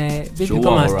 Like, baby,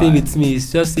 come and stay with me.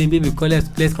 It's just saying, baby,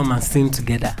 let's come and sing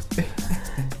together.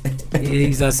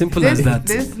 It's as simple as that.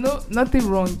 There's nothing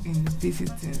wrong in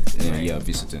visiting.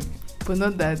 Visiting. But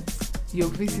not that your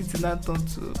visit is not done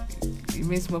to. It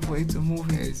means more for you to move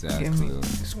in. Exactly.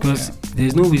 Because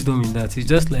there's no wisdom in that. It's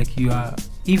just like you are.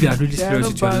 If you are really serious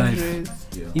with your life,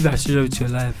 if you are serious with your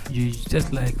life, you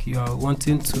just like you are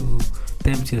wanting to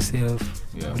tempt yourself.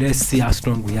 Let's see how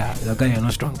strong we are. The guy, you're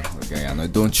not strong. Okay,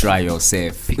 don't try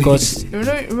yourself. Because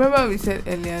remember we said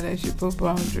earlier that you put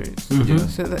boundaries,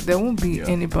 so that there won't be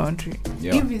any boundary.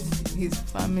 If it's his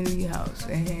family house,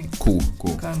 cool.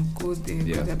 You can go there.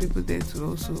 Because there are people there to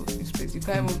also inspect. You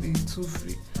can't even be too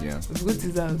free. But go to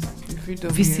his house, the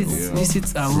freedom.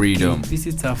 Visits are freedom. Okay.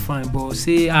 Visits are fine, but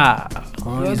say I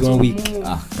want this 1 week.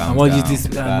 I want you this.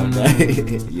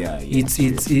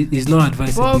 It's not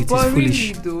advisable. It is foolish.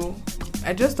 Really though,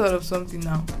 I just thought of something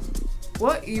now.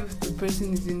 What if the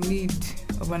person is in need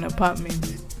of an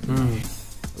apartment?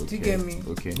 Do you get me?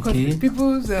 Because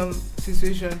people's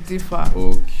situation differ.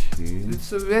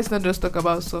 So let's not just talk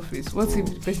about surface. What if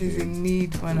the person is in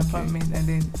need for an apartment and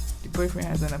then the boyfriend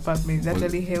has an apartment? It's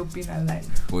actually helping her life.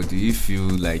 But do you feel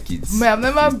like it's I've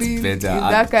never been in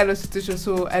that kind of situation,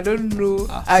 so I don't know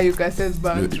how you can set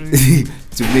boundaries.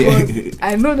 to play.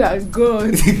 I know that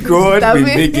God. God will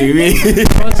make a way.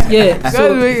 But yeah, God so,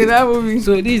 will make it that movie.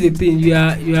 so this is the thing. You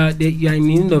are in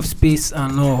need of space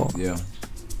and all. Yeah.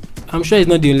 I'm sure he's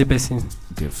not the only person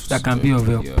that can be of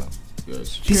help. Yeah.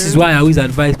 Yes. This is why I always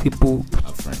advise people,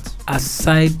 Our friends.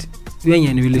 aside when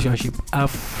you're in a relationship,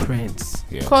 have friends.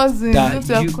 Yeah. Cousins. That Don't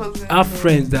have you cousins. have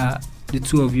friends that the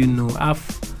two of you know.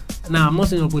 Now I'm not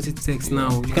saying opposite sex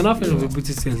now. You can have friends of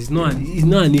opposite sex. It's not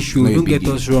an issue. Not a Don't get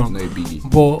biggie. us wrong. Not a biggie.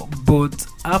 But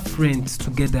have friends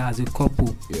together as a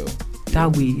couple. Yeah.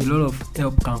 That way, a lot of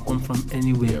help can come from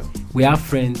anywhere. Yeah. We have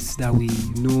friends that we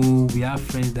know. We have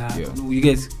friends that you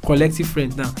get collective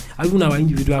friends now. Even our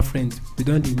individual friends, we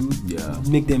don't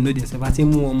make them know themselves. I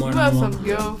think more. You have some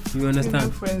girl. You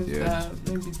understand? Friends Yeah. that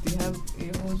maybe they have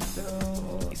a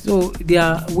hostel. Or So there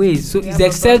are ways. So They it's have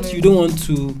except apartment. you don't want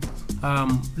to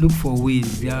look for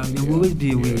ways. There will always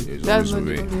be a way. There's That's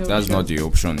always a not the way. only That's option. not the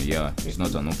option. Yeah, it's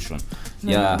not an option.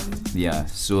 No. Yeah.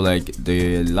 So like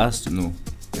the last.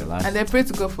 And they pray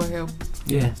to God for help.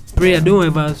 Yeah, prayer. Don't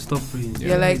ever stop praying.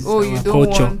 You're like, It's oh, you our don't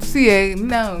culture. want. See,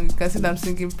 now you can see that I'm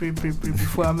singing pray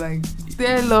before. I'm like,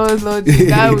 dear Lord, God,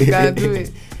 we can do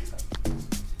it.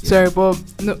 Sorry, but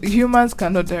no, humans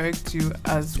cannot direct you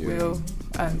as well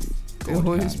as the God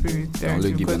Holy can. Spirit Can only directs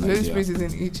you, give because an the Holy idea. Spirit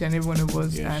is in each and every one of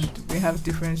us, Yes. and we have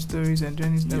different stories and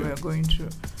journeys that Yeah. we're going through.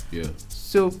 Yeah.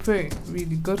 So pray,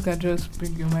 really. God can just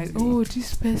bring your mind. Oh,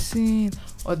 this person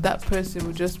or that person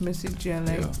will just message you and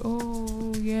like, Yeah.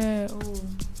 oh yeah,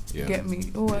 Yeah. get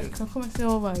me. Oh, I Yeah. can come and say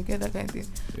over. I get that kind of thing.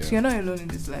 Yeah. So you're not alone in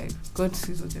this life. God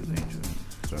sees what you're going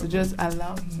through. So just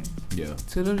allow Him. Yeah.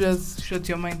 So don't just shut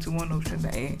your mind to one option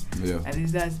that Yeah. at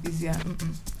least that's easier.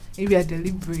 If you are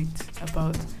deliberate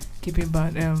about putting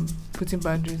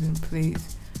boundaries in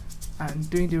place and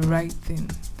doing the right thing,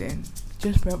 then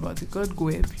just pray about it. God go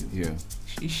help you. Yeah.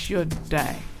 He should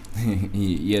die.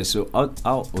 Yeah. So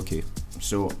okay.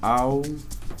 So how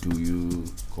do you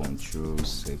control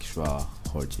sexual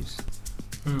urges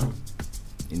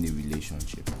in a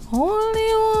relationship?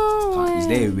 Only one. Is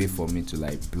there a way for me to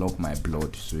like block my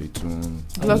blood so it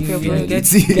won't Block your blood.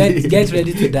 Get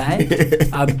ready to die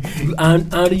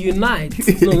and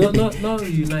reunite. No, not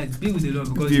reunite. Be with the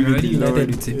Lord because you're already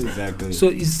united with Him. Exactly. So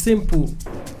it's simple.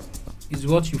 It's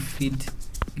what you feed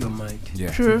your mind.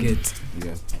 Yeah. True. You get.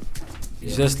 Yeah.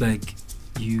 It's just like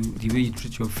the way you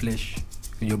treat your flesh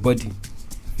and your body.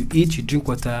 You eat, you drink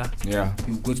water, Yeah.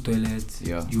 you go to toilet,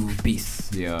 Yeah. you piss.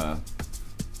 Yeah.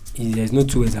 There's no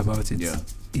two ways about it. Yeah.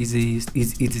 It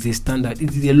is a standard.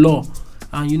 It is a law.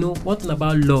 And you know, one thing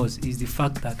about laws is the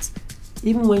fact that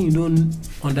even when you don't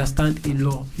understand a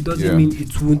law, it doesn't mean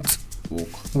it won't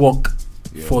work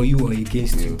for you or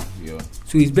against you. Yeah.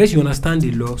 So it's best you understand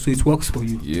the law so it works for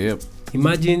you. Yep.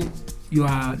 Imagine you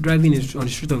are driving on the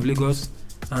street of Lagos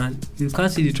and you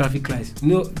can't see the traffic lights. You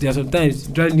know, there are sometimes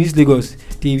driving in Lagos,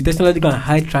 they intentionally can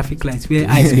hide traffic lights where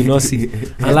eyes will not see.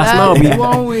 And last man will be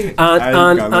one way. or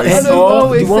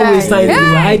the one way sign, you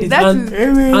will hide it,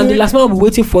 and the last man will be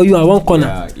waiting for you at one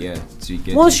corner. Yeah. So you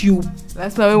get Once you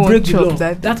That's why we break want the law,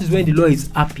 chop that is when the law is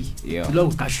happy. Yeah. The law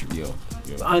will catch you.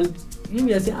 Yeah. And you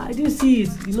may say, I didn't see it.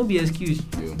 You no be excuse.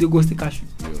 Yeah. They go still catch you.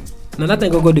 Yeah. Now that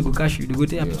time God they go catch you. They go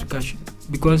they happy to catch you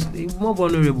because they're more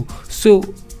vulnerable. So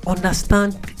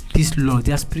understand these laws.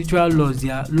 They are spiritual laws. They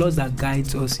are laws that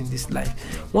guides us in this life.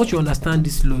 Once you understand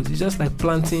these laws, it's just like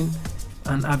planting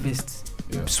and harvest,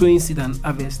 sowing seed and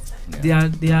harvest. Yeah.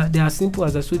 They are simple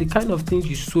as that. So the kind of things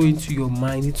you sow into your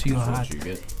mind, into your heart,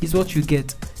 is what you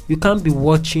get. You can't be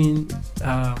watching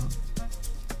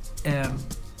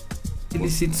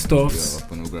illicit stuffs,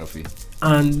 pornography,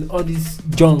 and all these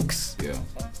junks. Yeah.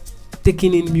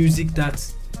 Taking in music that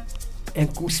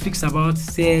speaks about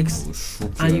sex,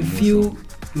 and you feel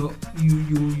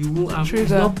you won't have.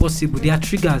 It's not possible. They are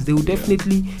triggers. They will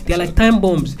definitely. They are like time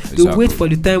bombs. They will wait for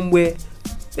the time where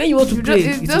when you want to play,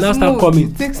 it will now start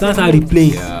coming. Start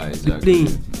replaying. Yeah, exactly.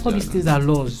 Replaying. All these things are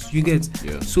laws. You get.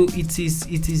 Yeah. So it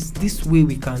is this way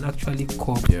we can actually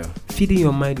cope. Yeah. Feeding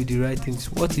your mind with the right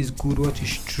things. What is good? What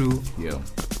is true? Yeah.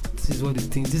 This is what the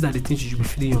things. These are the things you should be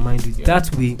feeding your mind with. Yeah.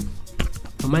 That way,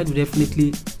 your mind will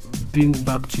definitely bring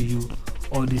back to you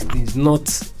all these things. Not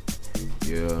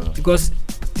because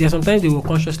there are sometimes they will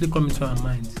consciously come into our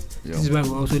minds. Yeah. This is why we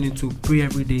also need to pray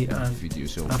every day and feed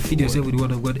yourself with the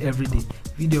word of God every day.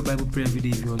 Read your Bible, pray every day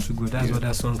if you want to go. That's what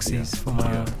that song says from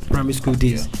our primary school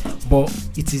days. But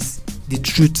it is the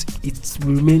truth. It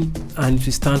will remain and it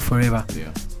will stand forever.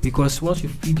 Because once you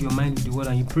feed your mind with the word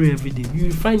and you pray every day,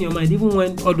 you find your mind, even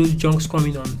when all those junks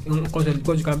coming on constantly,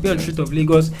 because you can be on the street of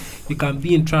Lagos, you can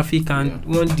be in traffic, and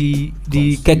when the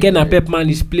Keke Napep man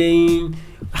is playing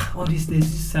all these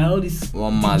things, all this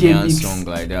one Malian song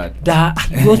like that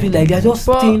it must be like they're just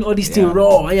saying all these things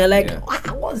raw, and you're like,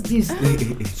 what's this?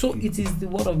 So it is the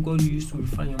word of God you use to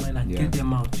refine your mind and get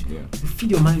them out. You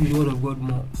feed your mind with the word of God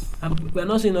more. And we're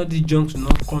not saying all these junks will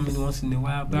not come in once in a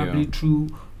while, probably through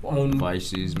on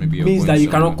vices, maybe means that you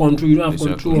cannot control, you don't have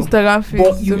control, Instagram feed,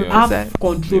 but you have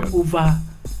control over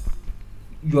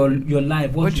your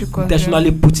life, what you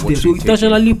intentionally put there. So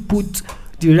intentionally put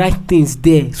the right things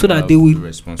there so that they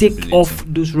will take off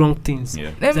those wrong things.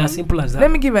 It's as simple as that. Let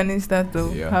me give an instance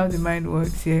of how the mind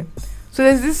works here. So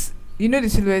there's this, you know, the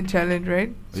silhouette challenge,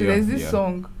 right? So there's this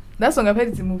song. That song, I've heard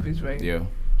it in movies, right? Yeah.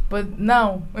 But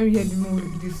now, when we hear the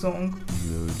movie, the song,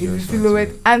 it's the silhouette,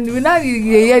 and we now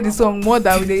hear the song more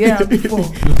than we hear before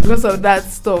because of that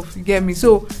stuff. You get me?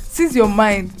 So since your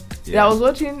mind. I was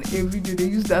watching a video, they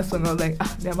used that song, I was like,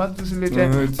 they're about to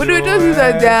silhouette, but they were just use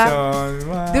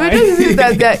it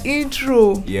as their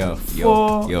intro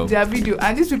for their video.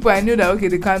 And these people, I know that okay,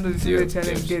 they can't do the silhouette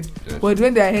challenge yet, but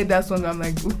when they heard that song, I'm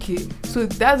like, okay, so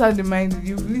that's how the mind,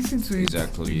 you listen to it,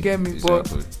 you get me, but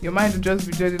your mind will just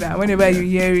be judging that whenever you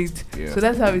hear it. So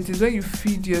that's how it is. When you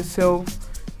feed yourself,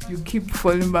 you keep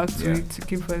falling back to it, you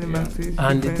keep falling back to it.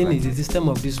 And the thing is, the system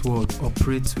of this world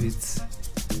operates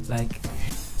with, like,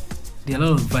 there are a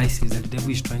lot of vices that the devil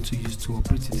is trying to use to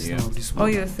operate in the system of this world. All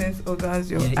your sense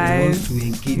organs, your eyes, he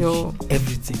wants to engage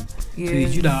everything. So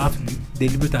it's you that have to be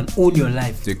deliberate and own your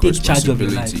life. Take charge of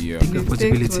your life. Take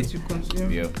responsibility.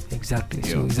 Exactly.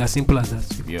 So it's as simple as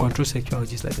that. You control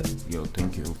sexuality just like that.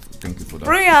 Thank you for that.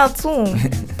 Bring out too.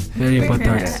 Very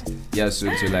important. So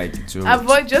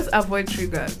to avoid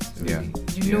triggers. Really.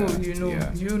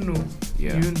 You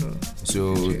know.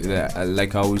 So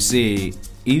like I would say,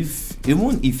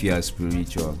 even if you are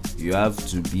spiritual, you have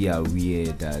to be aware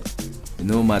that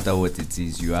no matter what it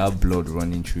is, you have blood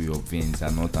running through your veins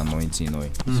and not anointing oil.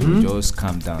 So just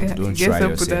calm down. Don't try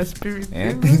yourself.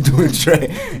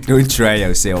 Don't try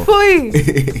yourself. Flee.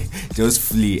 Just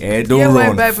flee. Don't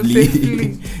run.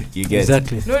 Flee. You get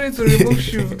exactly. No need to remove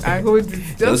shoe. I hold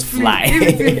it. Just fly.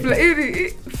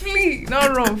 Flee.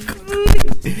 Not run.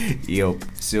 Flee. Yo.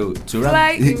 So to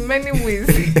fly in many ways.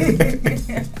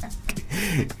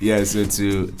 So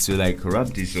to like wrap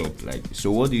this up, like,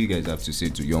 so what do you guys have to say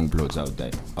to young bloods out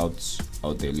there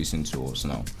listening to us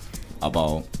now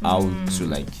about how to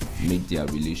like make their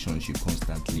relationship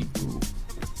constantly grow?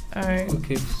 Alright.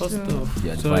 Okay, first off,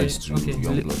 the advice to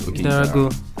young blood. Okay, Idara, go.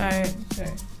 Alright.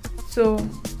 So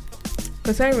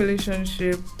concerning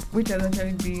relationship, which has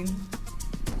actually been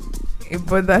a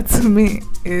bother to me,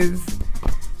 is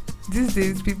these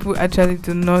days people actually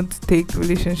do not take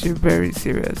relationship very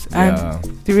serious. And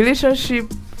the relationship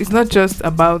is not just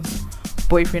about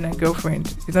boyfriend and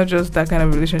girlfriend. It's not just that kind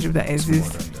of relationship that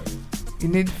exists. You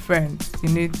need friends.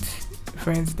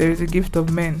 There is a gift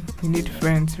of men. You need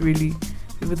friends, really.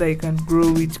 People that you can grow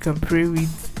with, can pray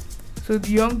with. So the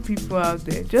young people out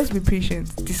there, just be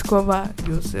patient. Discover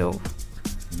yourself.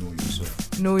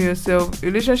 Know yourself.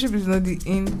 Relationship is not the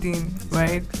in thing,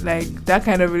 right? Like that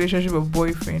kind of relationship of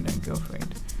boyfriend and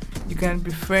girlfriend. You can be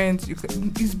friends.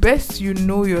 It's best you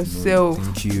know yourself.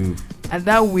 Thank you. And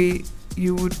that way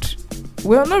you would,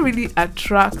 well, not really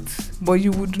attract, but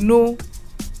you would know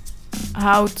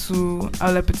how to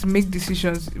make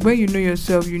decisions. When you know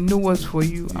yourself, you know what's for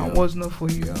you and what's not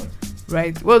for you.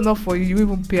 Right? What's not for you, you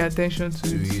even pay attention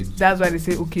to it. That's why they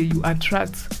say, okay, you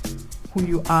attract who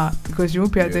you are, because you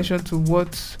won't pay attention to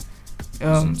what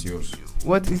isn't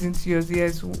yours.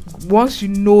 Yes, once you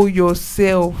know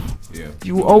yourself,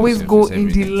 you will always go in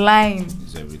the line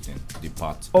the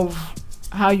part of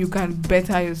how you can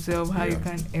better yourself, how you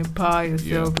can empower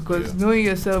yourself, because knowing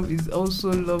yourself is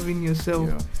also loving yourself.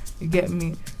 You get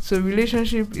me? So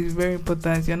relationship is very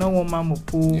important. You're not one man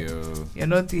mopo. You're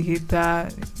not a hater.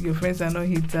 Your friends are not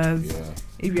haters.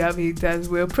 If you have haters,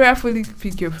 well, prayerfully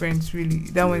pick your friends. Really,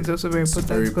 that one is also very important.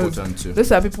 Very important too.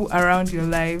 Those are people around your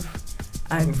life,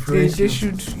 and they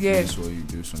should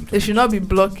they should not be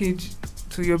blockage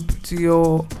to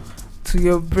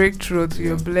your breakthrough, to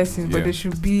your blessing, but they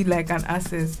should be like an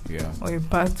access or a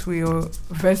pathway or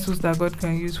vessels that God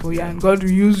can use for you, and God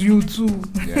will use you too.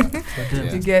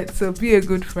 You get, so be a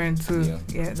good friend too.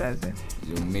 That's it.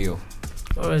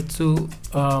 Alright, so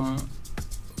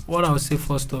what I would say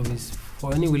first off is,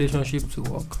 for any relationship to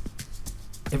work,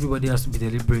 everybody has to be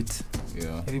deliberate.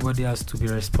 Everybody has to be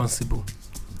responsible.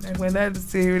 Like when I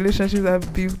say relationships are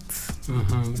built.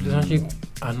 Relationships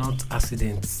are not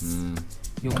accidents.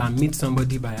 You can meet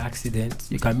somebody by accident.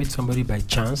 You can meet somebody by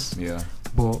chance. Yeah.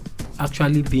 But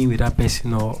actually being with that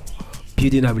person or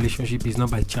building a relationship is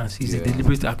not by chance. It's a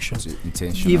deliberate action. It's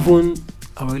intentional. Even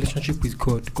our relationship with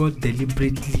God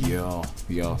deliberately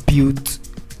built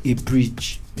a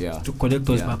bridge to connect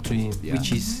us back to Him,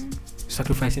 which is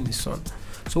sacrificing His Son.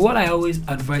 So what I always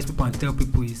advise people and tell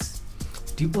people is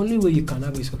the only way you can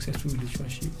have a successful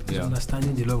relationship is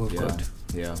understanding the love of God.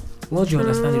 Yeah. Once you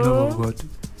understand the love of God,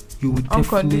 you would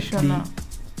definitely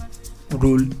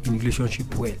roll in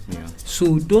relationship well. Yeah.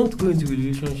 So don't go into a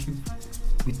relationship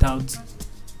without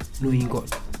knowing God.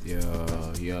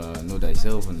 Know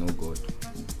thyself and know God.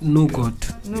 Know God.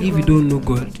 If you don't know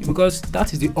God, because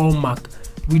that is the hallmark.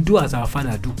 We do as our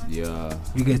Father do. Yeah.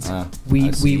 You get we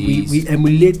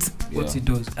emulate what He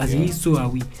does. As He is, so are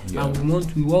we.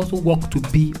 And we also work to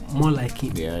be more like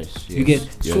Him. Yes. You get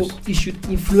so it should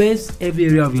influence every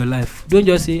area of your life. Don't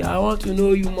just say, I want to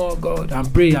know you more, God,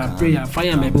 and pray,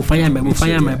 fire my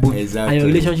boat, exactly. And your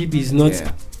relationship is not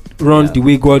run the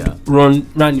way God ran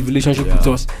the relationship with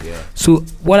us. So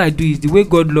what I do is the way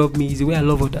God loved me is the way I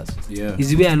love others. Is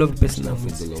the way I love the person I'm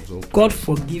with. God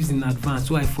forgives in advance,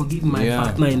 so I forgive my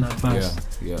partner in advance.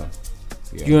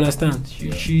 You understand?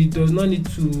 She does not need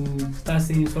to start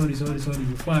saying sorry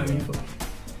before I really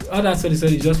all that sorry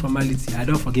is just formality. I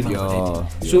don't forgive her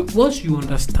already. So once you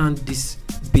understand this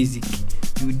basic,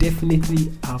 you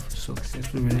definitely have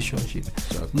successful relationship.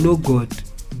 Know God.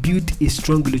 Build a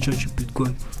strong relationship with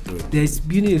God. There's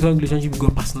building a strong relationship with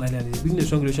God personally, and there's building a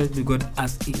strong relationship with God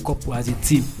as a couple, as a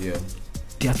team.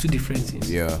 They are two different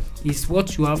things. It's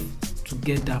what you have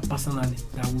together personally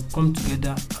that will come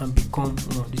together and become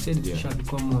one. They said the two shall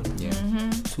become one.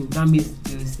 So that means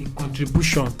there is a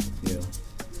contribution.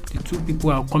 The two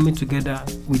people are coming together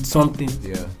with something.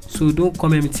 So don't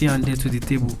come empty-handed to the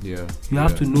table. You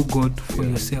have to know God for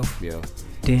yourself.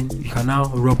 Then you can now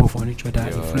rub off on each other,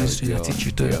 influence each other, teach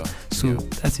each other. So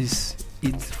that is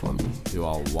it for me.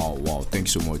 Wow.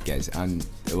 Thanks so much, guys. And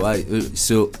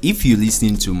so if you're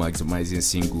listening to Maximizing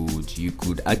Singlehood, you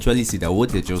could actually see that what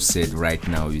they just said right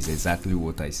now is exactly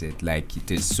what I said. Like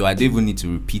it is. So I don't even need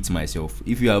to repeat myself.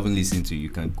 If you haven't listened to it, you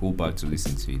can go back to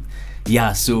listen to it.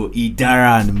 So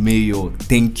Idara and Mayo,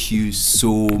 thank you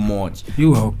so much.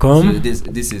 You're welcome. So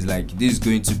this is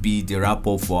going to be the wrap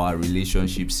up for our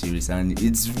relationship series, and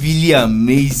it's really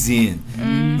amazing.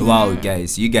 Wow,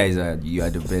 guys, you are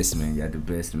the best, man. You are the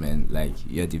best, man. Like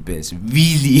you're the best,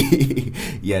 really.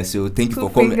 So thank you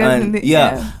for coming. And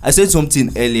I said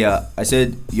something earlier. I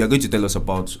said you are going to tell us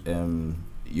about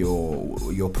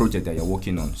your project that you're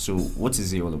working on. So what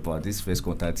is it all about, this First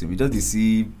Contact team? We just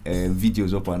see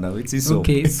videos up and down.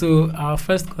 Okay, so our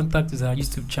First Contact is our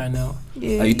YouTube channel.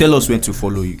 You tell us when to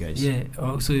follow you guys.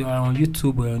 So you are on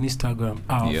YouTube or on Instagram.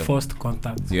 Our First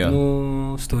Contact.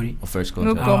 No story. First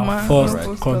Contact. Our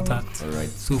First Contact. Alright.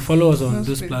 So follow us on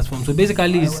those platforms. So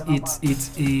basically it's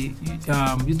a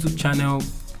YouTube channel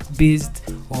based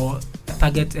or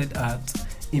targeted at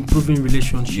improving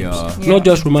relationships, not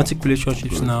just romantic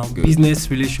relationships. Business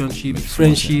relationships,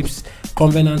 friendships,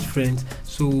 covenant friends.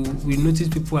 So we notice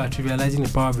people are trivializing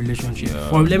the power of relationship.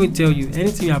 Well, let me tell you,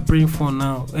 anything you are praying for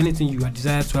now, anything you are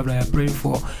desire to have that you are praying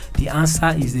for, the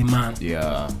answer is a man.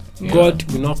 God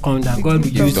will not come down. God will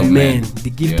use men, the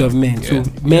gift of men. So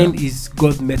men is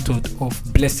God's method of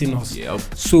blessing us.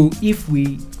 So if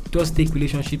we just take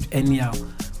relationships anyhow,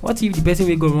 what if the person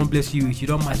wey God won't bless you with, you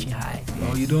don't match it high,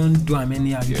 or you don't do them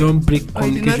anyhow, you don't break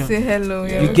communication, you do not say hello,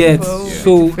 you get.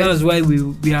 So that's why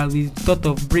we thought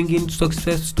of bringing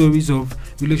success stories of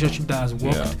relationship that has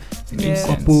worked between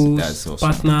couples,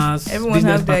 partners, everyone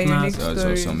business have their partners,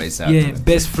 unique stories.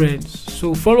 Best friends.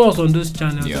 So follow us on those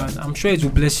channels, and I'm sure it will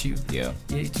bless you. It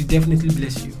will definitely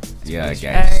bless you.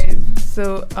 Guys.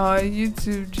 So our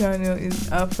YouTube channel is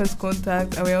Our First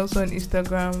Contact, and we're also on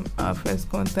Instagram, Our First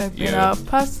Contact, and our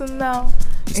personal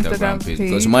Instagram page.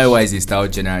 Because Muayowa is a style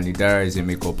general and Idara is a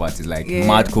makeup artist, like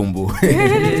mad combo.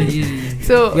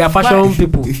 So we are fashion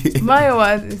people.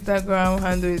 Muayowa's Instagram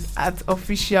handle is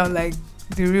 @official, like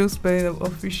the real spelling of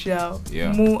official.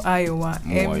 Muayowa,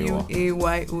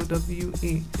 MUAYOWA.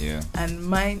 And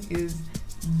mine is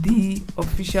the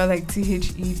official, like THED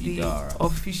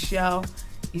official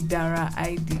Idara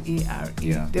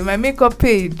IDARA. Then my makeup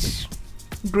page,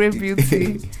 Grey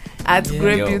Beauty, at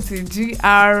Grey Beauty,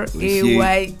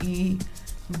 GRAYE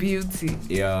beauty.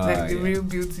 Yeah. Like the real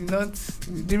beauty, not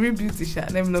the real beauty.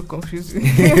 Let me not confuse you.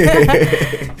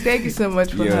 Thank you so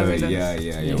much for having us.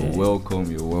 Yeah. You're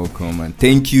welcome. And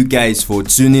thank you guys for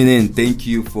tuning in. Thank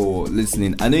you for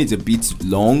listening. I know it's a bit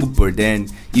long, but then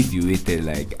if you waited,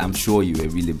 like, I'm sure you were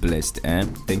really blessed.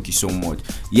 Thank you so much.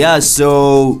 Yeah,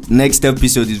 so next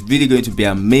episode is really going to be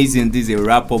amazing. This is a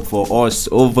wrap up for us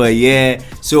over here.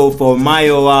 So for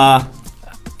Muayowa,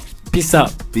 Peace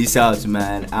out. Peace out,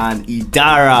 man. And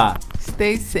Idara,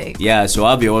 stay safe. Yeah, so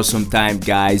have an awesome time,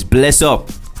 guys. Bless up.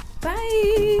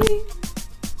 Bye.